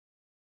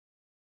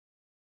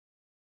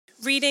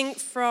Reading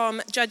from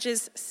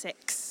Judges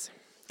 6.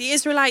 The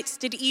Israelites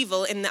did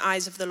evil in the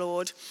eyes of the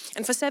Lord,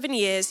 and for 7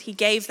 years he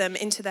gave them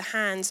into the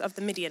hands of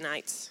the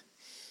Midianites.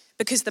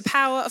 Because the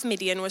power of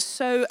Midian was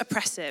so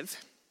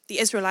oppressive, the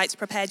Israelites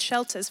prepared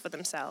shelters for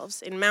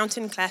themselves in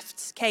mountain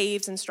clefts,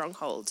 caves, and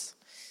strongholds.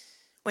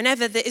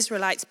 Whenever the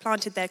Israelites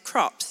planted their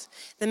crops,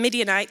 the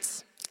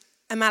Midianites,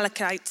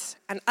 Amalekites,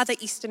 and other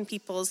eastern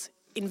peoples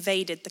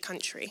invaded the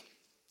country.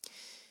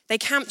 They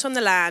camped on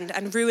the land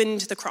and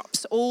ruined the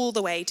crops all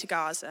the way to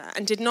Gaza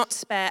and did not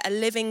spare a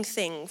living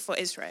thing for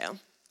Israel,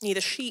 neither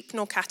sheep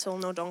nor cattle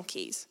nor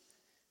donkeys.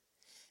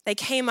 They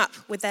came up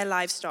with their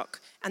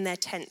livestock and their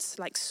tents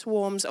like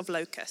swarms of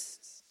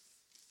locusts.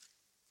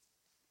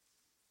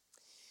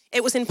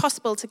 It was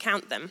impossible to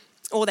count them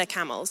or their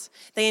camels.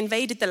 They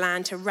invaded the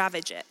land to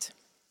ravage it.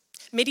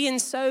 Midian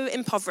so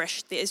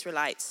impoverished the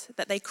Israelites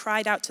that they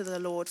cried out to the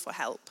Lord for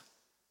help.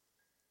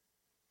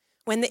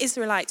 When the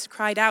Israelites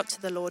cried out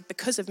to the Lord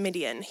because of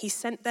Midian, he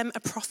sent them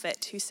a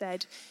prophet who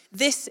said,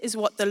 "This is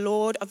what the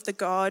Lord of the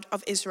God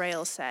of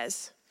Israel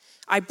says.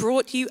 I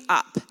brought you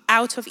up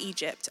out of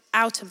Egypt,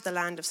 out of the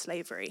land of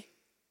slavery.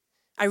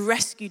 I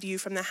rescued you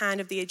from the hand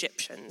of the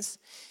Egyptians,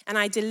 and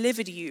I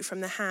delivered you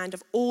from the hand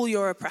of all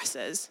your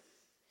oppressors.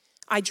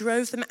 I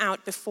drove them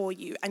out before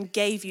you and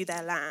gave you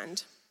their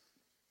land.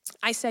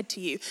 I said to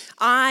you,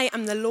 I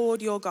am the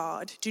Lord your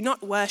God. Do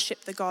not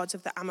worship the gods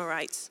of the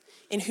Amorites,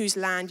 in whose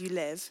land you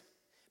live.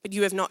 But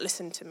you have not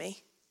listened to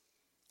me."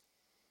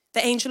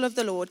 The angel of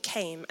the Lord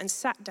came and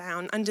sat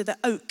down under the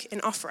oak in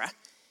Ophrah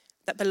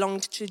that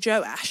belonged to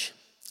Joash,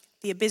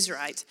 the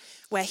Abizrite,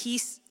 where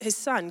his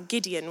son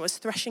Gideon was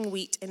threshing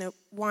wheat in a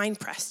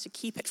winepress to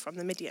keep it from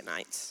the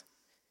Midianites.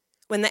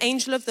 When the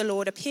angel of the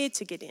Lord appeared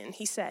to Gideon,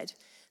 he said,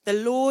 "The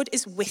Lord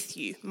is with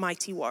you,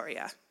 mighty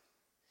warrior."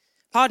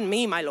 "Pardon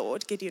me, my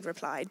lord," Gideon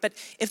replied, "but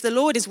if the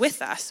Lord is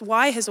with us,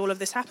 why has all of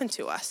this happened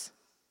to us?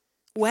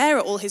 Where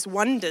are all his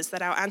wonders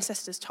that our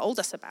ancestors told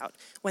us about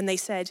when they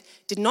said,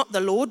 'Did not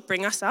the Lord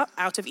bring us up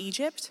out of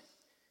Egypt?'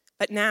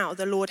 But now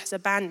the Lord has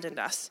abandoned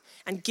us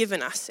and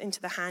given us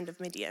into the hand of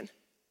Midian."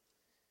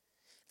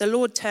 The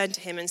Lord turned to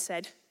him and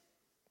said,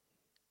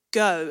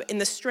 "Go in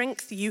the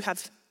strength you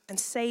have and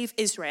save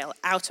Israel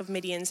out of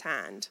Midian's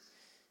hand.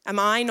 Am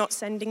I not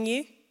sending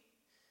you?"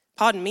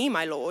 "Pardon me,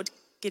 my lord,"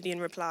 Gideon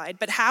replied,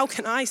 "but how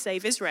can I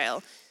save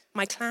Israel?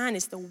 My clan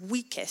is the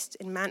weakest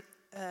in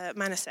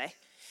Manasseh,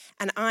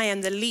 and I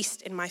am the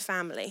least in my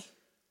family."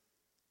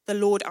 The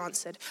Lord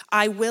answered,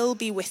 "I will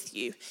be with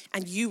you,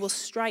 and you will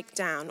strike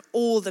down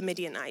all the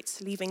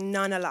Midianites, leaving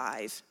none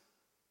alive."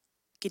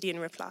 Gideon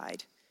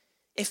replied,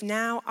 "If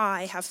now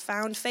I have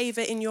found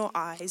favor in your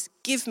eyes,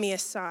 give me a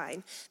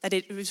sign that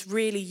it was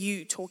really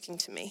you talking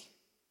to me.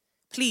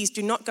 Please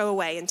do not go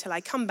away until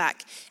I come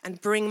back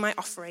and bring my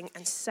offering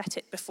and set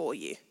it before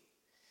you."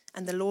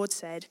 And the Lord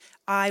said,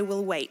 "I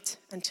will wait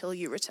until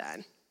you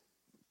return."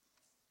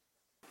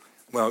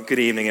 Well, good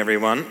evening,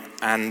 everyone,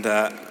 and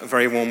a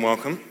very warm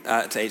welcome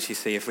to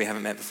HCC. If we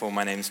haven't met before,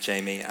 my name's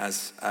Jamie,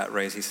 as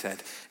Rosie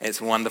said. It's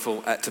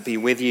wonderful to be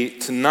with you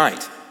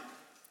tonight.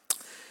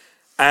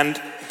 And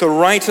the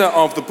writer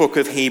of the book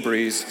of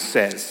Hebrews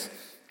says,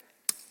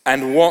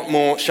 "And what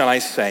more shall I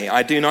say?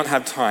 I do not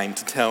have time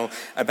to tell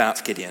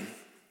about Gideon."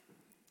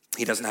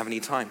 He doesn't have any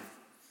time,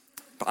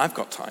 but I've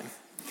got time.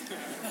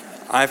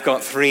 I've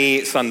got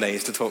 3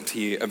 Sundays to talk to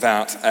you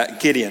about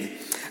Gideon.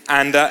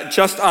 And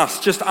just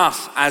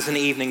us as an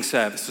evening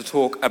service to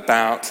talk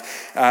about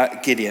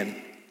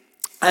Gideon.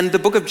 And the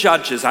book of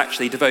Judges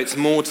actually devotes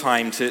more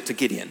time to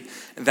Gideon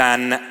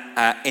than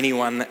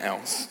anyone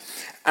else.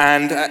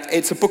 And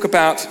it's a book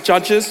about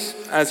judges,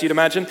 as you'd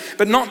imagine,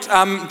 but not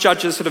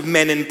judges sort of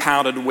men in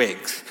powdered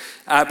wigs,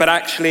 but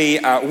actually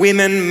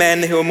women,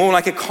 men who are more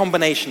like a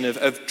combination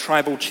of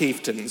tribal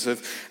chieftains,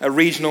 of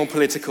regional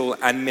political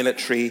and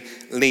military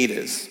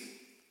leaders.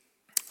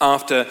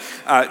 After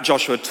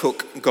Joshua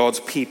took God's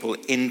people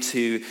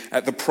into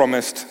the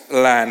promised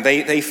land,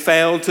 they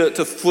failed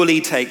to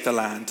fully take the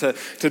land,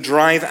 to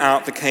drive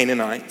out the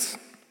Canaanites.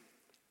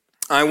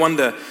 I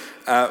wonder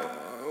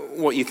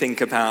what you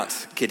think about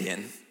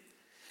Gideon.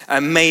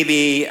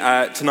 Maybe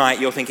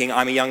tonight you're thinking,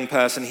 I'm a young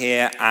person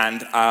here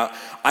and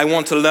I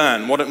want to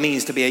learn what it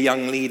means to be a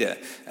young leader,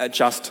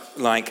 just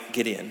like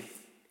Gideon.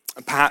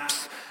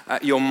 Perhaps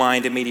your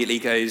mind immediately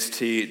goes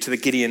to the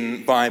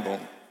Gideon Bible.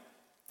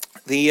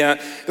 The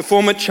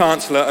former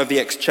Chancellor of the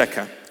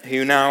Exchequer,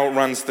 who now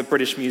runs the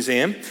British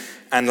Museum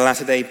and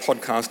latter-day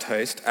podcast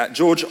host,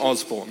 George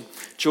Osborne.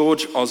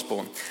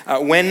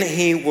 When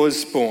he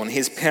was born,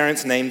 his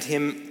parents named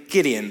him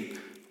Gideon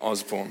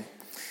Osborne.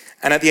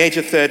 And at the age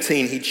of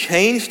 13, he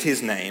changed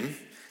his name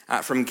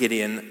from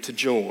Gideon to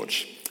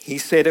George. He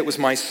said, "It was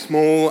my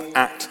small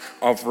act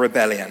of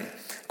rebellion.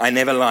 I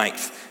never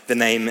liked the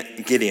name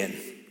Gideon."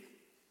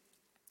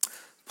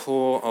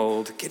 Poor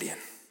old Gideon.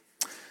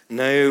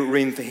 No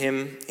room for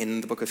him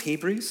in the book of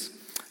Hebrews,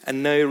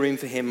 and no room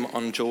for him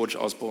on George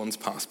Osborne's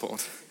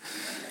passport.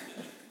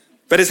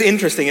 But it's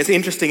interesting,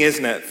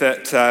 isn't it,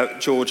 that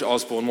George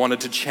Osborne wanted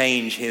to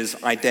change his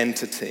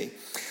identity.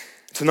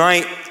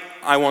 Tonight,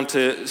 I want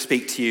to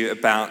speak to you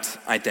about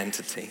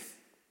identity.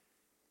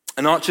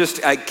 And not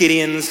just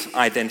Gideon's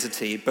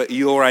identity, but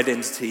your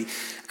identity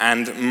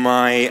and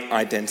my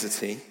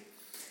identity.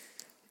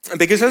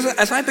 Because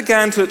as I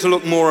began to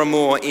look more and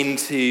more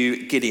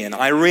into Gideon,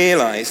 I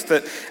realized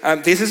that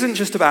this isn't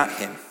just about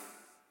him.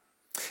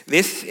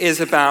 This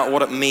is about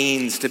what it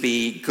means to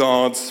be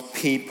God's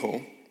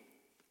people.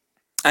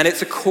 And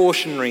it's a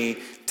cautionary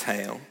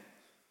tale.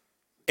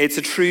 It's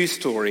a true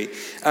story,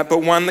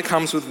 but one that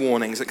comes with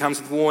warnings. It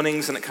comes with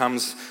warnings and it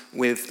comes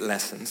with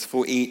lessons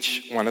for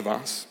each one of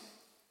us.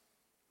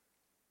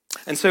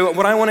 And so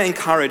what I want to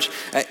encourage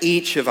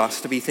each of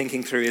us to be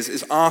thinking through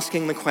is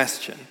asking the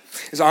question,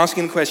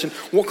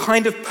 what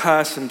kind of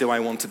person do I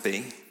want to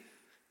be?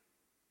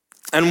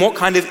 And what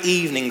kind of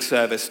evening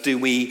service do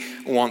we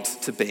want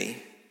to be?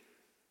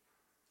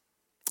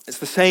 It's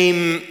the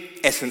same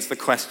essence, the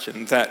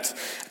question that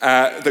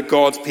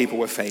God's people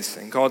were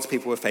facing.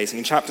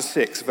 In chapter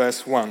 6,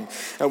 verse 1,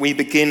 we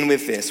begin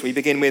with this. We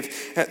begin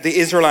with, the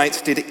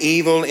Israelites did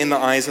evil in the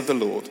eyes of the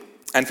Lord,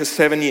 and for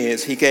 7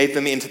 years he gave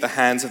them into the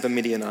hands of the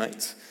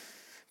Midianites.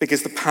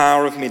 Because the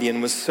power of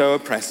Midian was so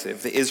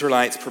oppressive, the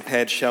Israelites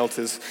prepared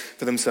shelters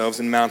for themselves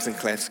in mountain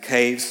clefts,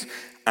 caves,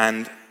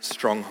 and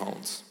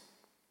strongholds.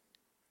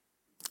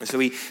 So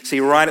we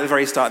see right at the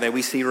very start there,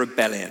 we see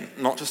rebellion,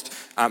 not just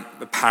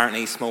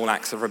apparently small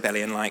acts of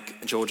rebellion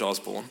like George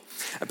Osborne,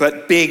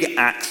 but big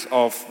acts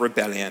of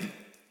rebellion.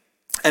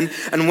 And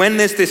when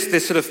there's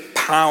this sort of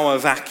power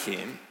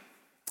vacuum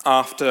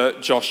after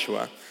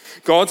Joshua,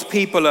 God's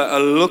people are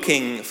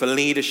looking for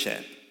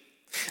leadership.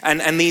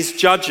 And these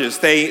judges,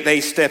 they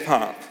step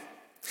up.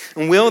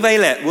 And will they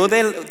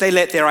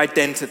let their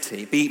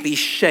identity be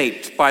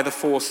shaped by the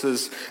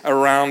forces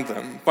around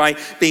them, by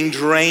being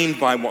drained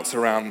by what's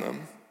around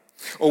them?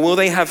 Or will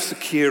they have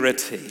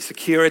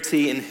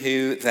security in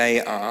who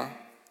they are?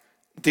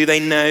 Do they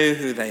know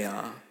who they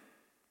are?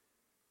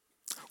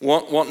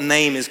 What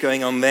name is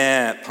going on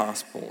their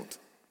passport?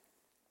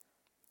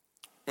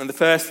 And the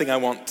first thing I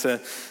want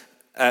to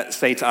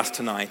say to us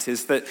tonight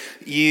is that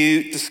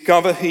you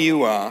discover who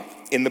you are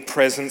in the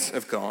presence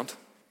of God.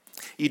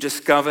 You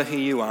discover who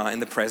you are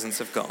in the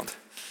presence of God.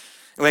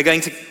 And we're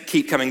going to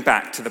keep coming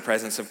back to the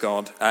presence of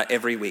God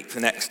every week for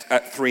the next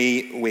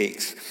 3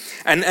 weeks.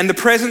 And the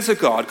presence of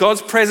God,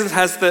 God's presence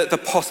has the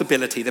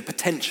possibility, the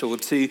potential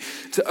to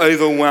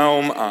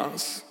overwhelm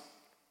us.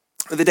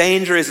 But the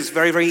danger is it's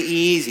very, very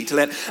easy to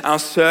let our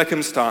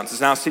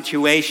circumstances, our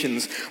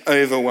situations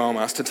overwhelm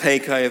us, to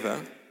take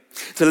over,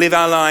 to live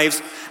our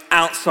lives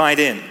outside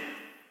in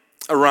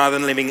rather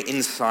than living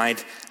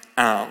inside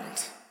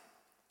out.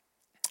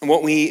 And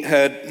what we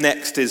heard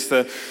next is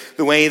the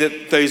way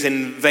that those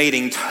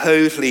invading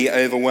totally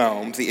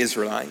overwhelmed the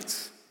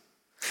Israelites.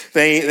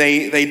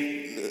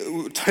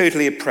 They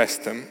totally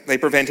oppressed them. They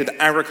prevented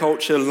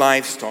agriculture,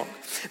 livestock.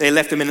 They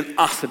left them in an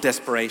utter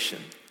desperation.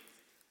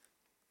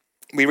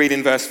 We read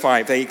in verse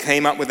 5, they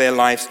came up with their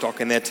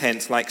livestock in their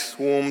tents like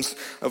swarms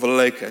of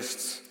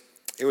locusts.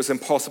 It was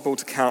impossible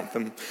to count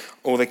them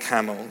or the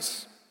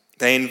camels.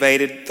 They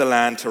invaded the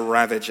land to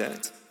ravage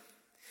it.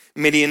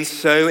 Midian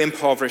so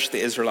impoverished the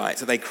Israelites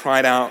that they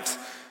cried out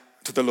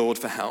to the Lord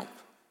for help.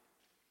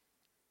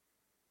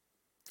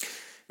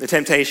 The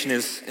temptation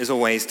is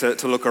always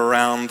to look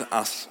around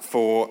us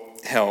for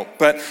help.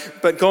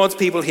 But God's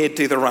people here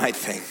do the right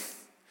thing.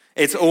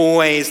 It's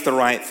always the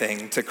right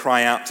thing to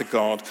cry out to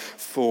God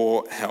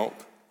for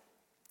help.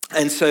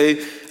 And so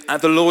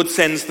the Lord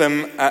sends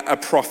them a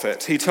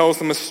prophet who tells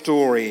them a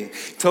story.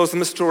 He tells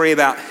them a story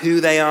about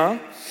who they are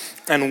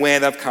and where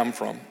they've come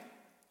from.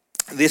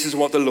 This is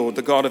what the Lord,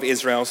 the God of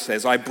Israel,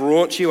 says. I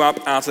brought you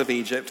up out of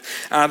Egypt,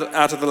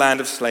 out of the land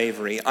of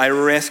slavery. I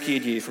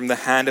rescued you from the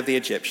hand of the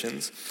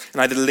Egyptians,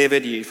 and I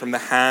delivered you from the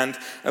hand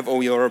of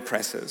all your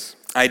oppressors.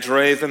 I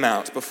drove them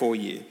out before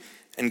you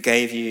and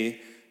gave you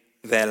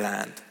their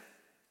land.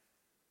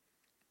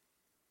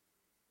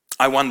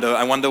 I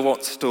wonder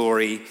what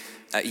story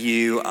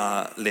you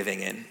are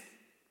living in.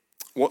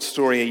 What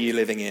story are you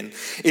living in?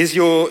 Is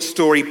your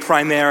story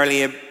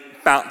primarily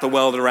about the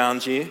world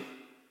around you?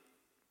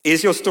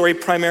 Is your story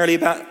primarily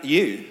about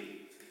you?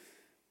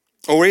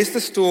 Or is the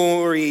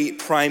story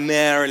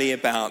primarily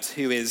about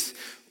who is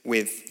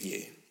with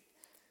you?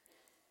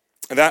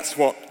 And that's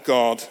what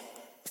God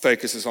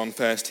focuses on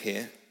first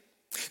here.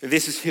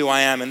 This is who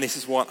I am and this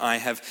is what I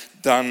have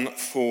done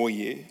for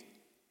you.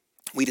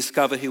 We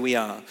discover who we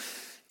are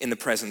in the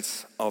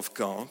presence of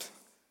God.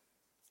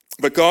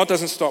 But God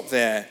doesn't stop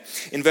there.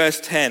 In verse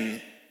 10,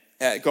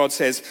 God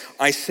says,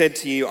 I said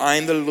to you, I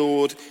am the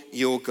Lord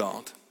your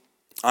God.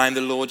 I am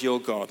the Lord your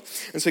God.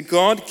 And so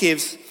God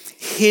gives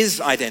his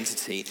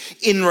identity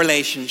in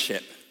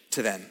relationship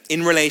to them,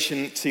 in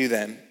relation to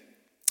them.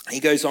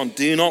 He goes on,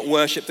 do not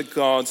worship the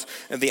gods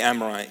of the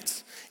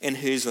Amorites in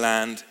whose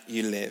land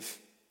you live,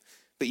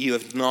 but you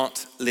have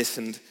not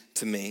listened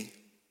to me.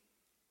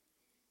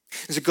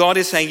 And so God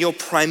is saying your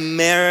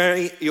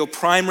primary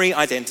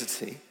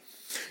identity,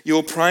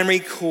 your primary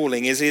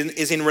calling is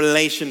in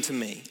relation to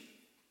me.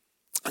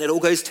 And it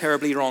all goes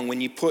terribly wrong when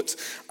you put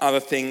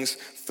other things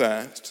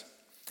first.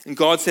 And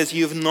God says,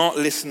 you have not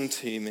listened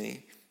to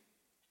me.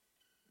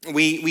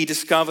 We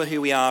discover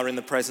who we are in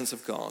the presence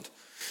of God,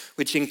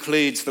 which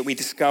includes that we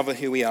discover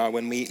who we are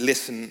when we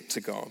listen to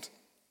God.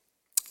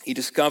 You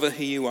discover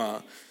who you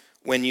are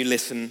when you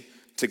listen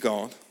to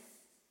God.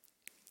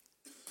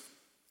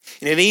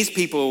 These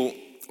people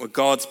were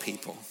God's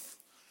people.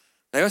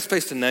 They were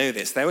supposed to know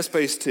this. They were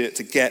supposed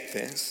to get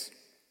this.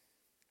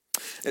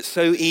 It's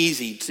so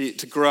easy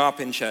to grow up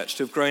in church,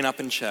 to have grown up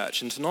in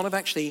church, and to not have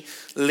actually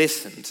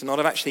listened, to not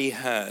have actually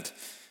heard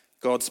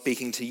God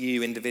speaking to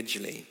you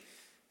individually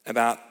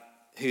about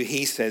who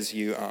he says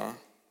you are.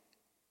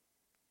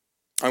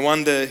 I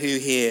wonder who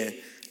here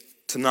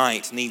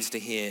tonight needs to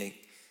hear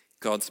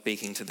God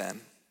speaking to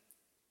them.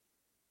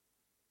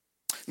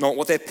 Not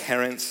what their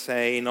parents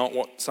say, not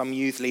what some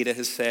youth leader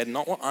has said,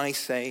 not what I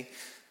say,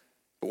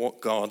 but what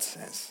God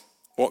says.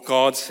 What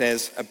God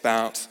says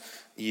about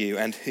you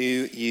and who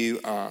you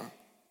are.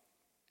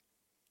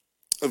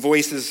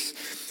 Voices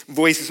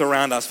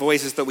around us,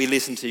 voices that we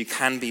listen to,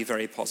 can be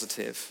very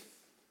positive.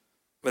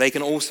 But they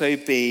can also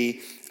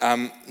be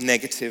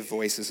negative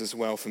voices as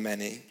well for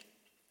many.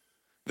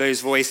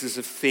 Those voices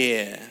of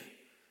fear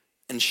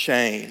and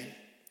shame,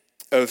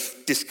 of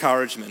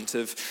discouragement,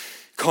 of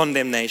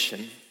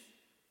condemnation,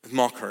 of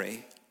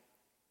mockery.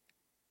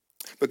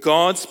 But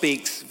God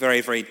speaks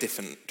very, very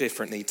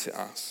differently to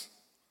us.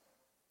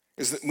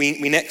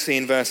 We next see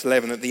in verse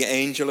 11 that the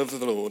angel of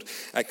the Lord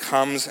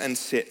comes and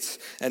sits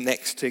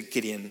next to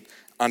Gideon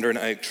under an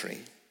oak tree.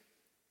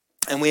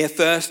 And we are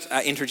first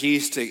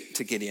introduced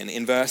to Gideon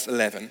in verse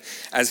 11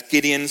 as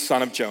Gideon,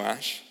 son of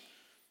Joash.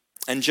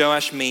 And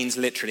Joash means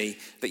literally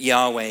that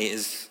Yahweh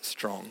is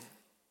strong,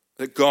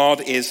 that God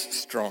is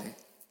strong.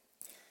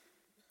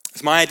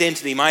 It's my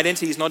identity. My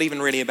identity is not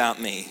even really about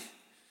me.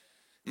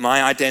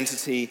 My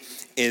identity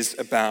is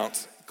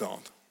about God.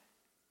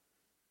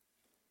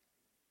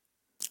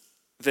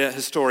 The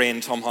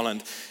historian Tom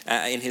Holland,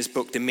 in his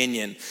book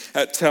Dominion,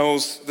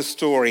 tells the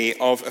story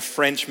of a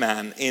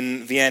Frenchman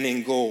in Vienne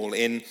in Gaul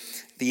in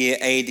the year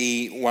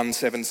AD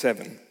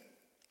 177.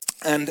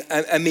 And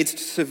amidst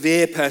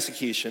severe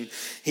persecution,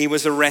 he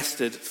was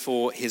arrested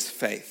for his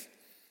faith.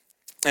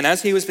 And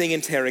as he was being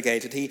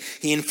interrogated, he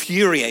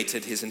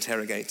infuriated his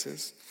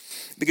interrogators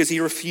because he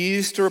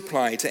refused to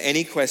reply to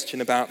any question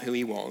about who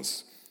he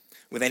was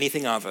with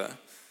anything other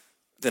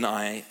than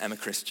I am a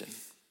Christian.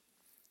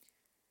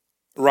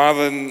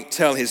 Rather than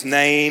tell his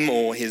name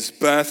or his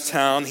birth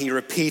town, he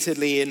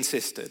repeatedly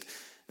insisted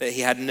that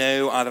he had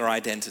no other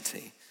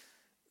identity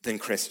than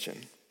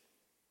Christian.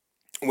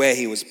 Where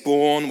he was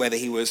born, whether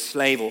he was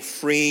slave or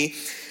free,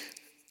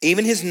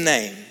 even his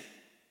name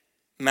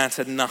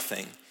mattered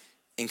nothing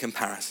in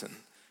comparison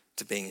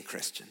to being a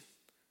Christian.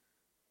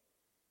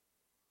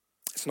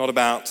 It's not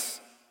about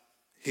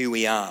who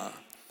we are.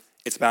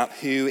 It's about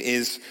who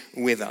is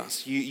with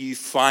us. You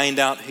find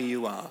out who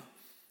you are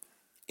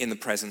in the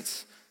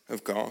presence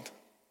of God.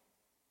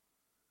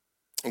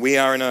 We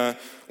are in a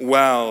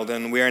world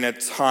and we're in a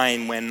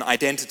time when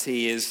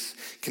identity is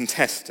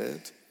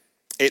contested.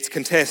 It's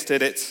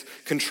contested, it's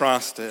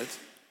contrasted.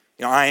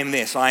 I am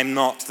this, I'm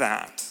not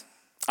that.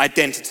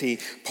 Identity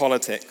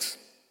politics.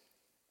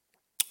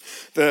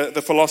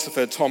 The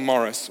philosopher Tom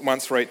Morris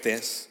once wrote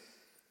this: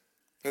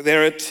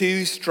 there are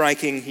two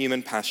striking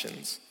human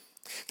passions,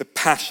 the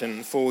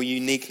passion for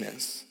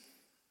uniqueness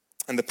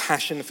and the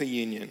passion for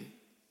union.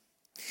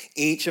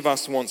 Each of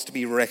us wants to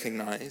be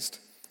recognized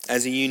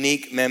as a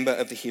unique member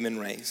of the human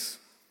race.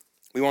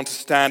 We want to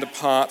stand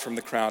apart from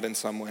the crowd in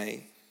some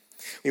way.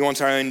 We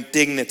want our own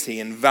dignity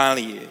and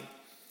value,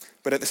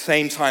 but at the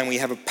same time we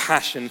have a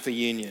passion for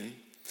union,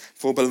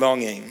 for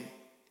belonging,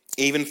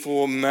 even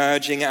for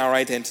merging our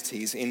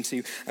identities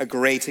into a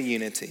greater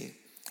unity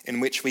in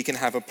which we can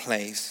have a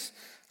place,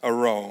 a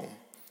role,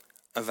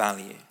 a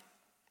value.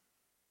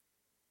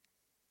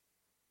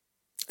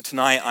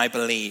 Tonight I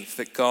believe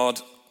that God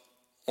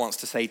wants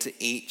to say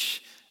to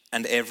each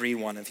and every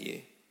one of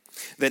you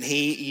that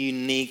he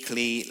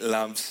uniquely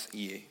loves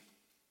you.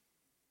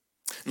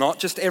 Not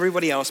just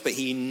everybody else, but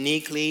he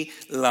uniquely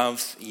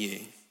loves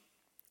you.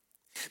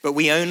 But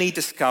we only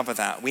discover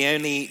that. We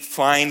only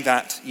find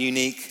that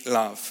unique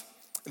love,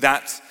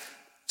 that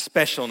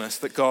specialness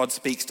that God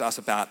speaks to us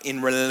about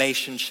in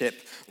relationship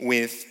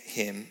with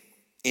him,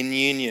 in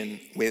union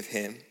with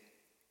him.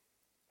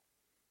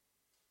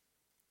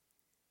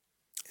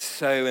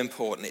 So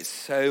important. It's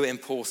so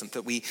important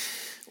that we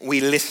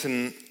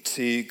listen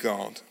to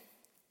God.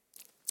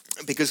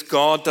 Because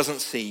God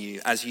doesn't see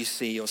you as you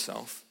see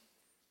yourself.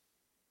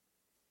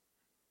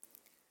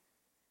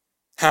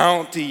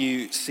 How do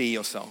you see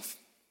yourself?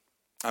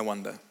 I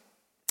wonder.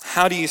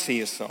 How do you see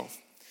yourself?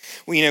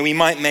 Well, we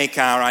might make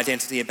our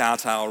identity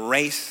about our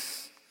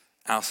race,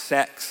 our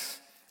sex,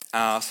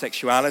 our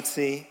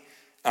sexuality,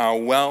 our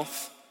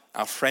wealth,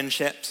 our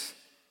friendships,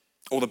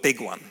 or the big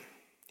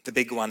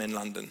one in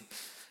London,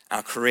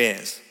 our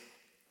careers.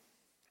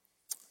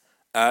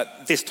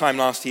 This time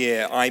last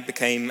year, I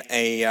became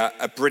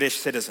a British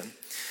citizen.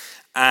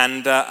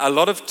 And a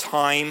lot of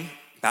time,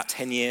 about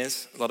 10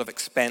 years, a lot of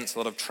expense, a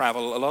lot of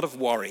travel, a lot of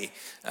worry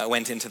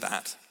went into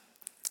that.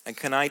 And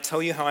can I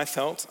tell you how I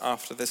felt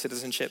after the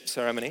citizenship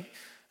ceremony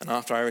and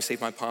after I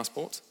received my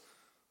passport?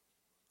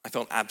 I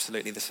felt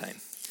absolutely the same.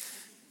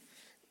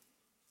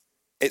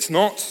 It's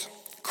not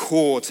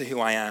core to who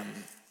I am,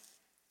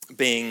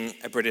 being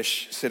a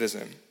British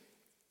citizen.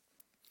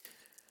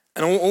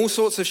 And all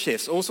sorts of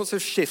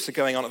shifts are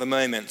going on at the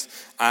moment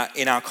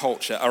in our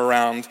culture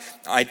around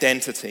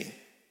identity.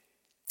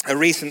 A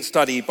recent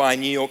study by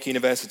New York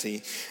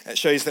University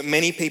shows that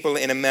many people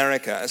in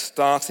America are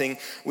starting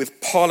with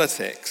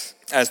politics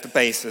as the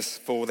basis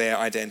for their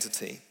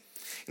identity.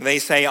 They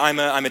say, I'm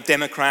a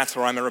Democrat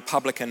or I'm a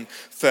Republican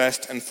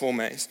first and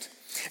foremost.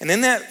 And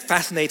then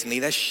fascinatingly,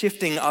 they're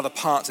shifting other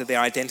parts of their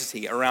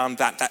identity around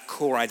that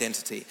core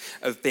identity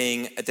of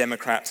being a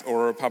Democrat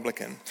or a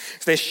Republican.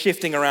 So they're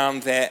shifting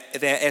around their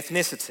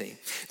ethnicity.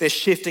 They're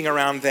shifting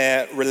around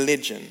their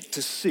religion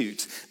to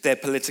suit their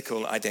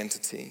political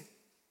identity.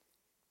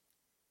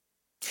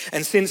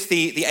 And since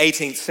the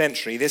 18th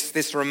century,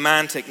 this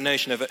romantic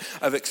notion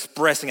of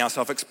expressing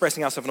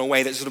ourselves in a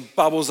way that sort of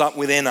bubbles up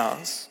within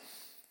us,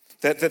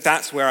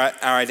 that's where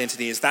our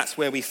identity is. That's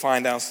where we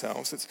find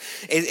ourselves.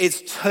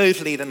 It's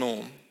totally the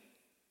norm.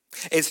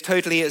 It's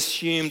totally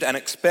assumed and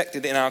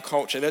expected in our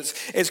culture.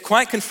 It's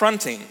quite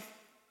confronting.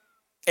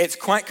 It's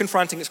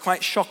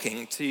quite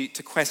shocking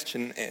to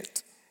question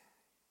it.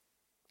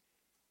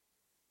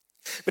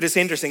 But it's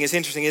interesting,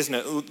 isn't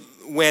it,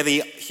 where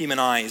the human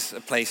eyes are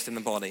placed in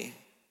the body.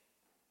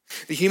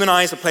 The human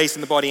eyes are placed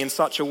in the body in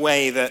such a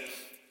way that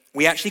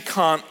we actually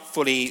can't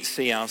fully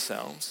see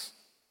ourselves.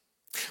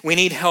 We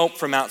need help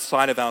from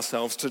outside of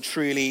ourselves to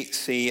truly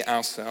see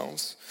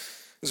ourselves.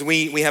 Because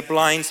we have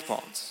blind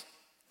spots,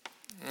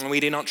 and we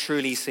do not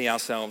truly see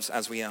ourselves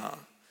as we are.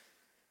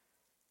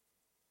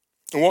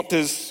 And what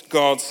does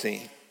God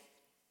see?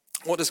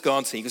 What does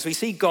God see? Because we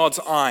see God's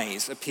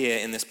eyes appear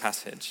in this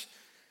passage.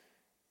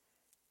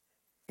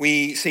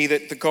 We see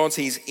that God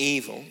sees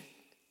evil.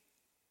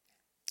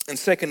 And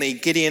secondly,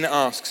 Gideon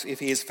asks if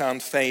he has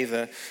found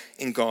favor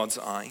in God's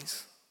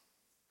eyes.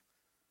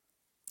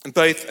 And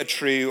both are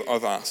true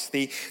of us.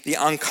 The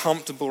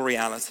uncomfortable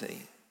reality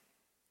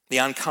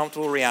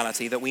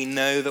that we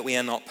know that we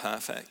are not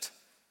perfect,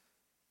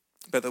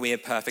 but that we are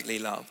perfectly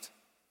loved.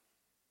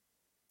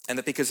 And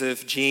that because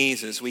of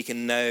Jesus, we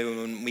can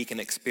know and we can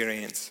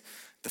experience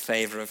the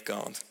favor of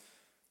God.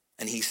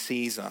 And he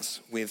sees us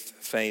with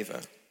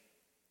favor.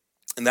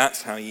 And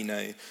that's how you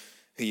know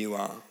who you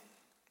are.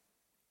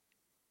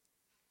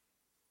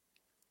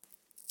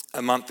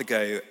 A month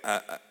ago,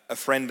 a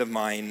friend of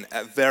mine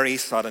very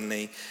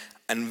suddenly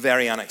and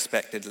very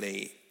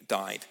unexpectedly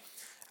died.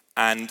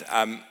 And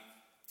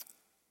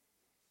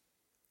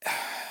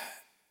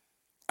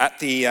at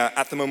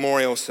the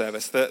memorial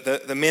service,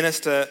 the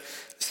minister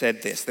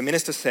said this. The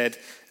minister said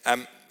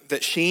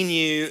that she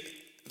knew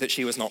that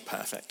she was not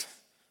perfect,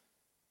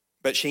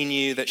 but she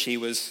knew that she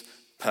was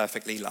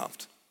perfectly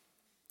loved.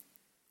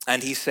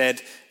 And he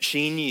said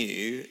she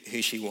knew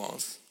who she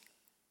was.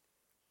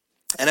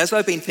 And as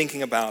I've been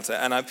thinking about it,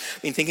 and I've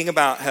been thinking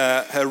about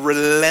her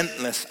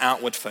relentless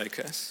outward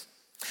focus,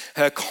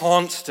 her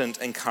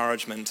constant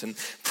encouragement and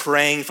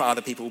praying for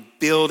other people,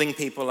 building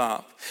people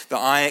up, that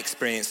I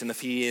experienced in the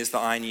few years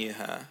that I knew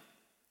her,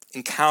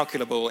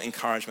 incalculable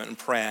encouragement and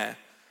prayer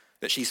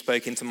that she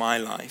spoke into my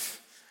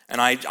life.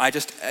 And I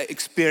just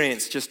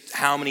experienced just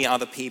how many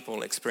other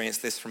people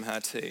experienced this from her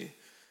too.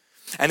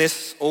 And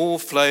this all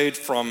flowed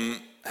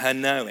from her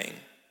knowing,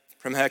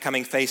 from her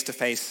coming face to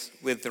face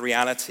with the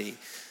reality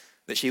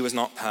that she was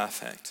not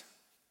perfect,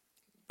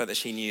 but that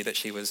she knew that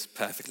she was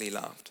perfectly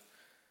loved.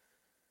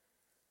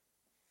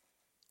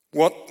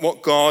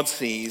 What God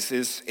sees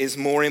is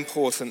more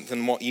important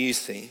than what you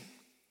see.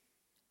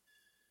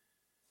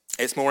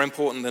 It's more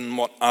important than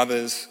what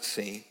others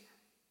see.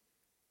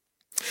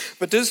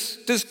 But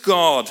does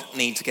God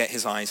need to get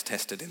his eyes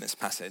tested in this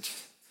passage?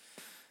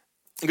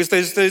 Because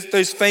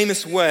those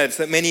famous words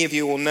that many of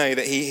you will know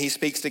that he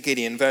speaks to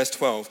Gideon, verse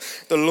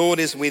 12, the Lord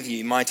is with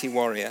you, mighty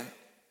warrior.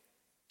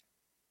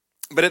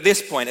 But at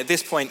this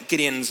point,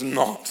 Gideon's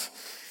not.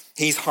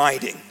 He's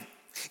hiding.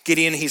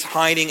 Gideon, he's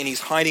hiding, and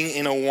he's hiding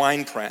in a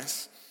wine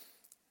press.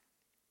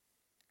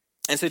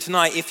 And so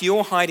tonight, if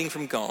you're hiding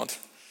from God,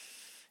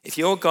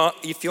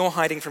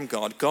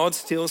 God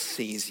still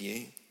sees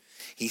you.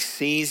 He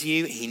sees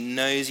you, he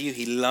knows you,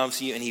 he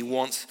loves you, and he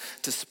wants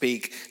to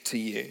speak to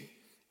you.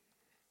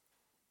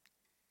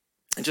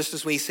 And just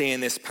as we see in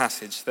this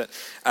passage that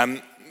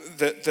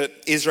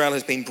Israel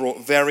has been brought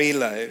very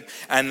low,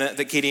 and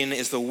that Gideon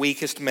is the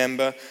least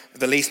member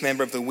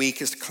of the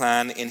weakest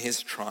clan in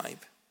his tribe.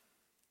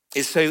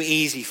 It's so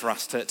easy for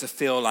us to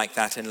feel like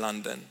that in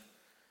London.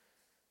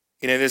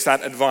 You know, there's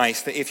that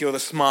advice that if you're the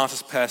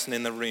smartest person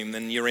in the room,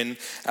 then you're in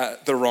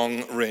the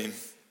wrong room.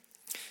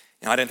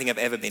 Now, I don't think I've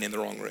ever been in the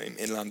wrong room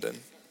in London.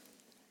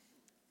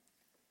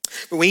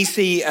 But we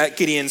see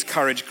Gideon's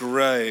courage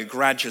grow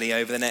gradually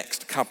over the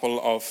next couple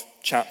of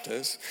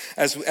chapters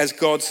as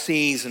God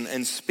sees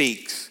and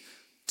speaks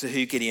to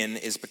who Gideon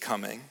is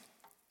becoming.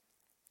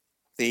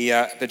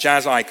 The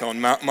jazz icon,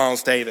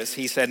 Miles Davis,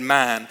 he said,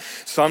 "Man,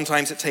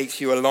 sometimes it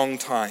takes you a long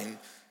time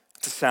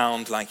to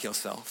sound like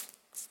yourself.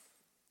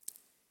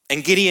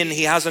 And Gideon,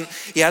 he hasn't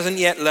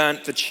yet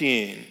learnt the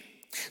tune,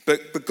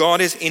 but God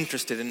is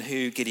interested in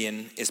who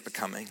Gideon is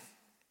becoming.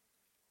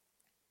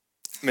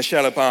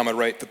 Michelle Obama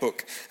wrote the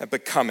book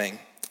Becoming,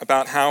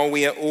 about how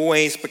we are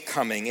always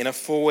becoming in a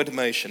forward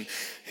motion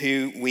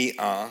who we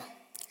are.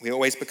 We're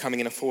always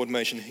becoming in a forward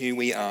motion who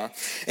we are.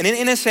 And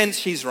in a sense,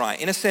 she's right.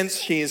 In a sense,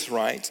 she is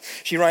right.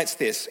 She writes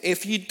this: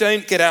 if you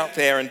don't get out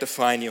there and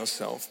define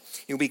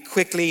yourself, you'll be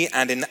quickly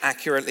and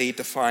inaccurately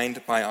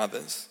defined by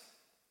others.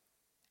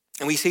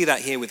 And we see that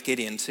here with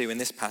Gideon too in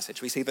this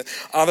passage. We see that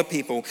other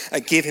people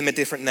give him a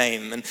different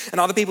name. And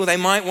other people, they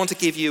might want to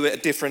give you a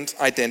different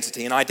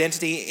identity, an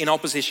identity in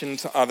opposition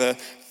to other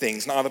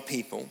things and other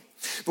people.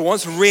 But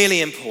what's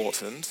really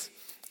important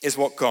is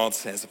what God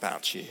says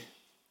about you.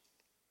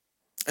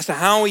 So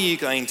how are you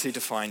going to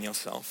define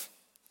yourself?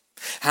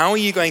 How are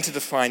you going to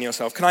define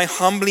yourself? Can I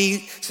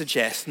humbly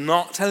suggest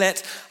not to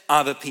let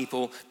other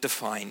people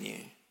define you?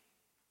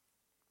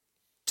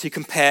 To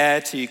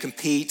compare, to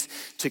compete,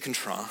 to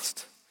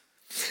contrast.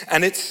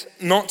 And it's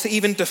not to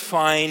even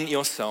define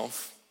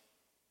yourself,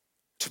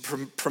 to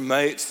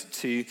promote,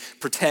 to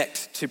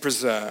protect, to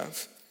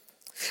preserve,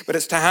 but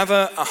it's to have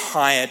a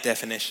higher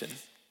definition,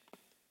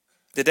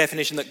 the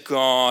definition that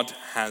God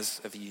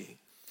has of you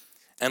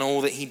and all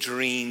that he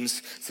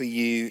dreams for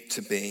you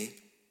to be.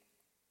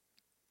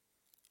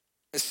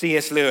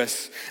 C.S.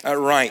 Lewis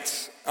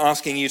writes,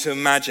 asking you to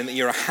imagine that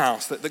you're a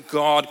house that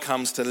God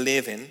comes to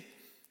live in.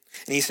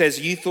 And he says,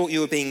 you thought you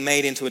were being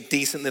made into a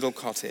decent little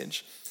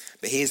cottage,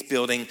 but he is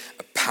building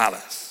a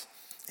palace,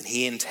 and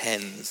he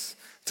intends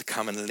to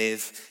come and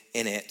live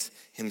in it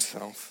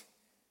himself.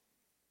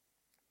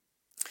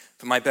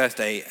 For my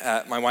birthday,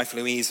 my wife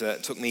Louisa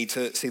took me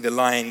to see The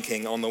Lion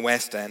King on the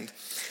West End.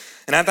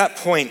 And at that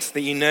point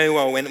that you know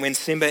well, when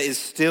Simba is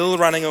still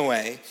running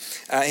away,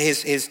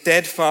 his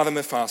dead father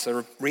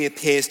Mufasa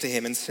reappears to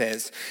him and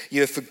says,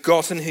 you have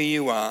forgotten who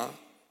you are,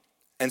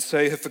 and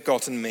so have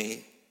forgotten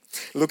me.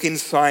 Look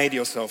inside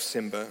yourself,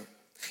 Simba.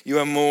 You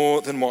are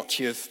more than what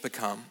you have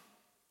become.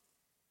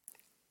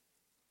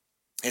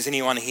 Has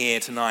anyone here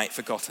tonight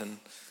forgotten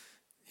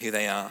who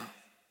they are?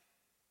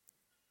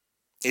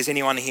 Is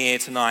anyone here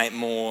tonight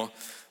more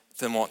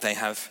than what they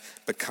have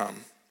become?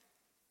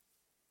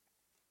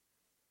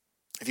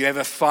 Have you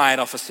ever fired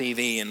off a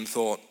CV and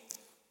thought,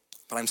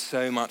 but I'm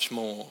so much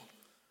more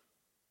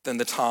than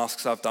the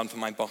tasks I've done for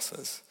my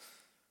bosses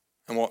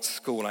and what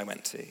school I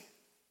went to?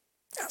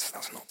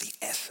 That's not the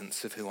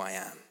essence of who I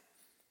am.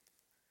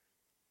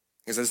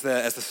 Because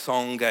as the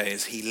song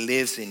goes, he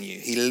lives in you.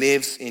 He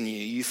lives in you.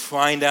 You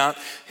find out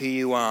who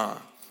you are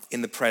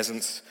in the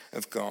presence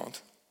of God.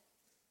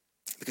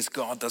 Because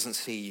God doesn't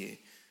see you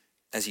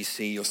as you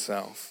see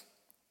yourself.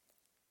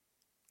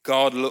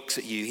 God looks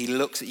at you. He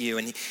looks at you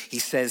and he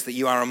says that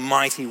you are a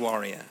mighty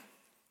warrior.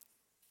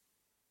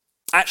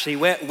 Actually,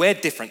 we're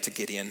different to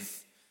Gideon.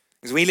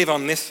 Because we live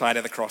on this side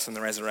of the cross and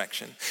the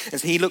resurrection. And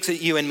so he looks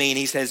at you and me and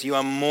he says, you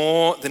are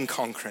more than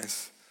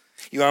conquerors.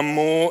 You are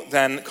more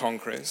than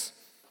conquerors.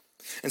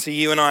 And so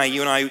you and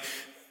I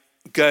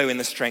go in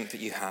the strength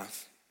that you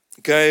have.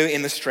 Go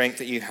in the strength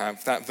that you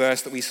have. That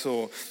verse that we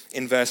saw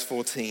in verse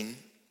 14.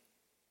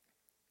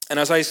 And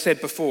as I said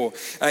before,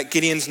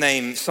 Gideon's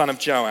name, son of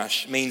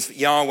Joash, means that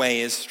Yahweh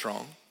is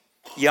strong.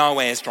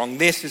 Yahweh is strong.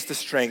 This is the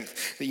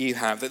strength that you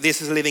have, that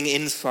this is living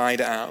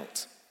inside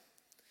out.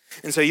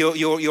 And so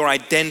your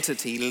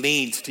identity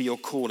leads to your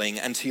calling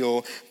and to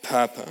your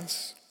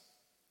purpose.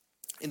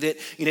 That,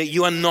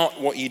 you are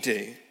not what you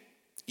do.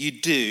 You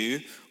do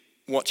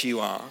what you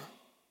are.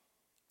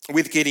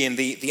 With Gideon,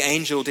 the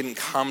angel didn't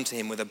come to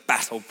him with a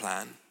battle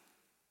plan.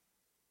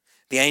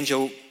 The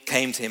angel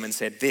came to him and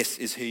said, this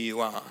is who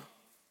you are.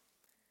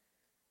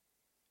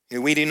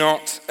 We do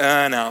not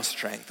earn our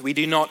strength. We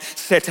do not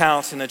set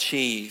out and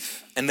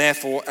achieve and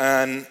therefore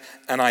earn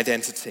an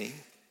identity.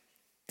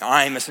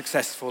 I'm a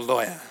successful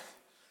lawyer.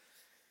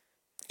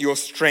 Your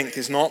strength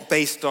is not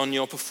based on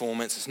your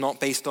performance. It's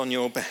not based on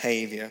your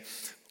behavior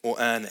or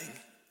earning.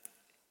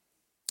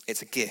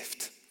 It's a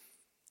gift.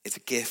 It's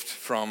a gift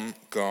from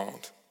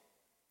God.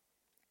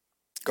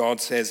 God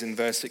says in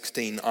verse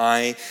 16,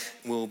 I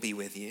will be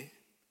with you.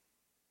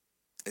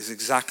 It's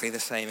exactly the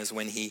same as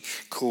when he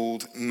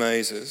called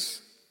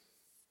Moses.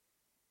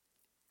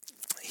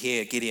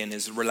 Here, Gideon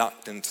is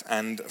reluctant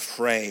and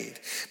afraid.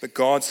 But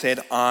God said,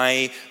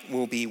 I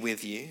will be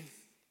with you.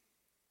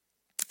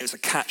 It was a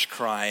catch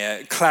cry,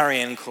 a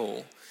clarion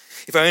call.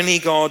 If only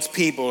God's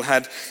people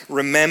had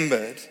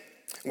remembered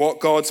what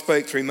God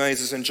spoke through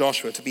Moses and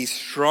Joshua, to be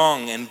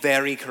strong and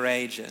very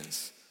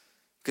courageous,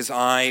 because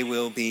I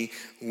will be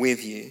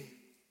with you.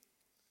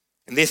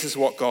 And this is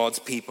what God's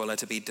people are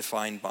to be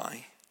defined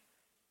by.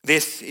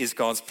 This is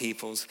God's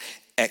people's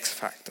X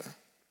factor.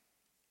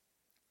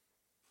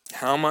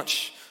 How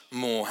much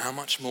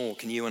more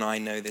can you and I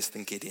know this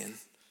than Gideon?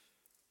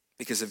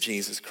 Because of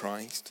Jesus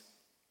Christ.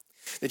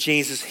 That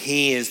Jesus,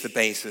 he is the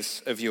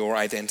basis of your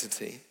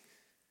identity.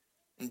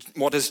 And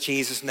what does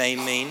Jesus'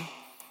 name mean?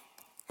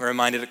 We're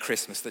reminded at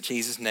Christmas that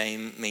Jesus'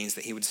 name means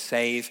that he would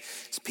save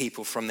his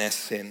people from their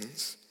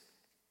sins.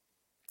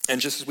 And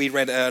just as we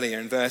read earlier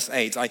in verse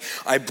 8,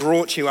 I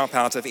brought you up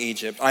out of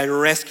Egypt. I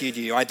rescued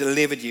you. I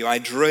delivered you. I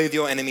drove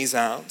your enemies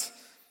out.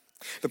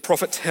 The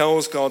prophet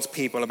tells God's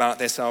people about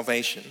their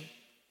salvation,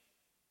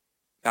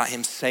 about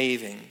him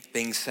saving,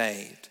 being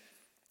saved,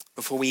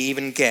 before we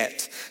even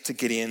get to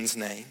Gideon's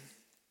name.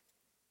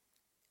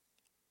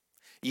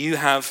 You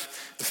have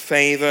the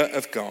favor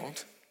of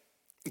God.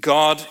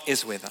 God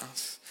is with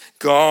us.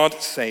 God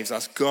saves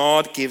us.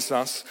 God gives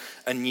us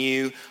a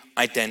new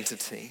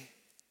identity.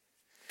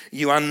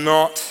 You are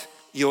not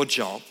your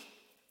job.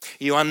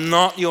 You are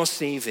not your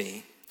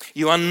CV.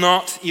 You are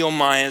not your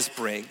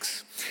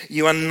Myers-Briggs.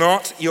 You are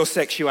not your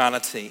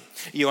sexuality.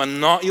 You are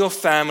not your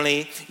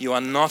family. You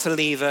are not a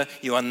Leaver.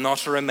 You are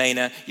not a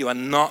Remainer. You are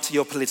not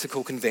your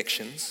political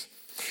convictions.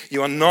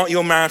 You are not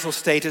your marital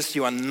status.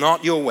 You are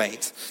not your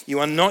weight. You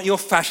are not your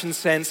fashion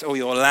sense or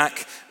your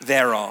lack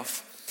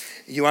thereof.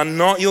 You are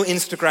not your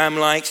Instagram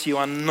likes. You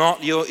are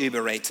not your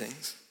Uber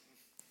ratings.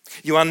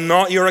 You are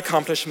not your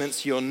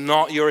accomplishments. You're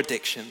not your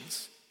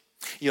addictions.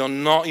 You're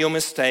not your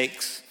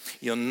mistakes.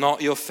 You're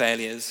not your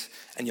failures.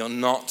 And you're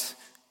not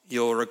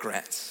your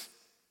regrets.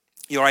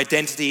 Your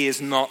identity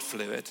is not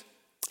fluid.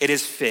 It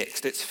is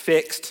fixed. It's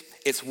fixed.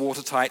 It's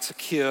watertight,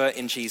 secure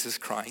in Jesus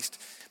Christ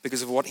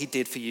because of what he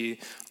did for you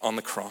on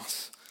the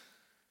cross.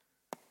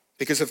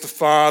 Because of the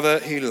Father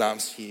who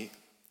loves you,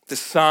 the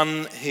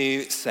Son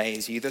who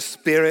saves you, the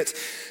Spirit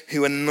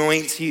who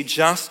anoints you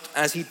just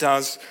as he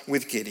does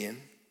with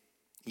Gideon.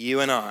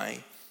 You and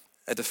I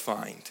are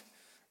defined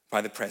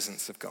by the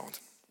presence of God.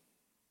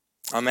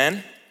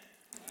 Amen?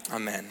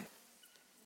 Amen.